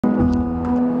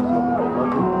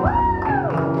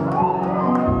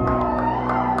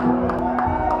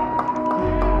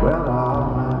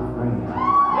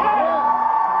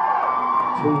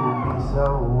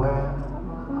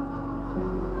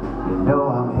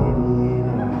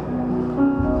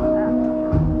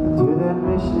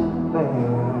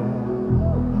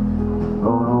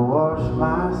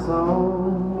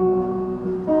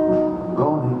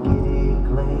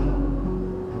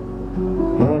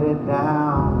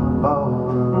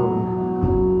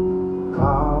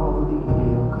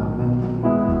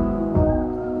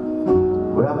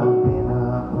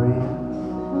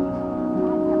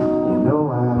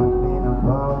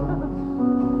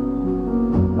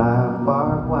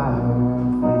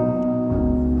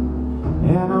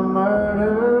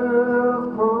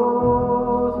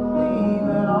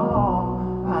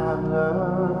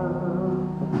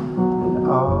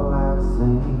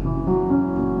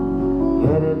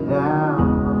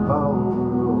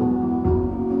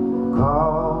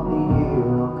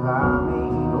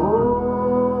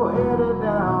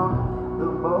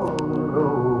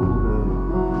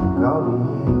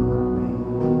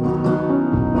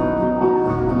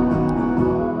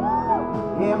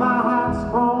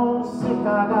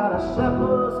I got a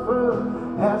shepherd's crook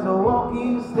as a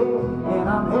walking stick, and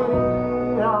I'm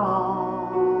headed on.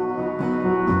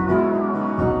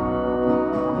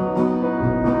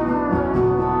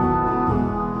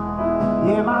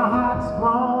 Yeah, my heart's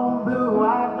grown blue,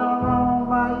 I've done wrong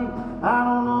by you, I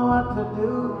don't know what to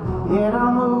do, yet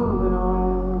I'm moving on.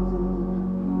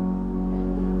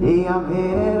 Yeah, I'm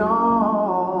headed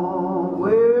on.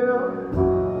 Well,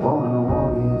 one and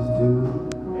one is two.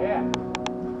 Yeah.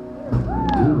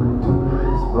 Two and two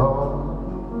is four.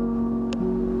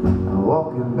 I'm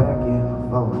walking back and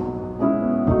forth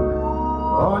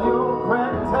on your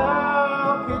cracked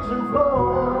tile kitchen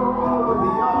floor with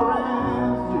the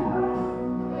orange juice.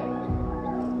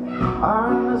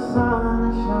 And the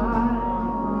sunshine,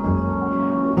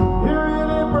 it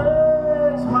really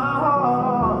breaks my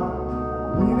heart,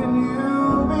 leaving you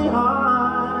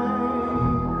behind.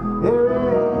 It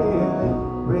really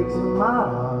breaks my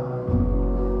heart.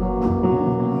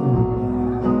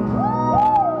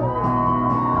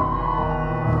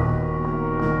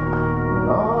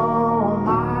 All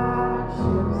my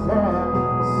ships have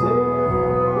sailed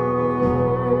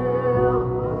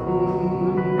away.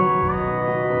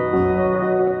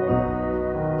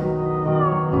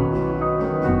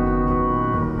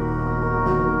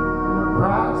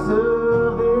 Price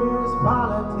of this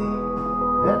politics,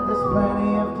 that there's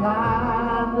plenty of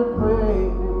time to pray,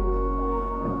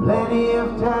 and plenty of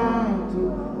time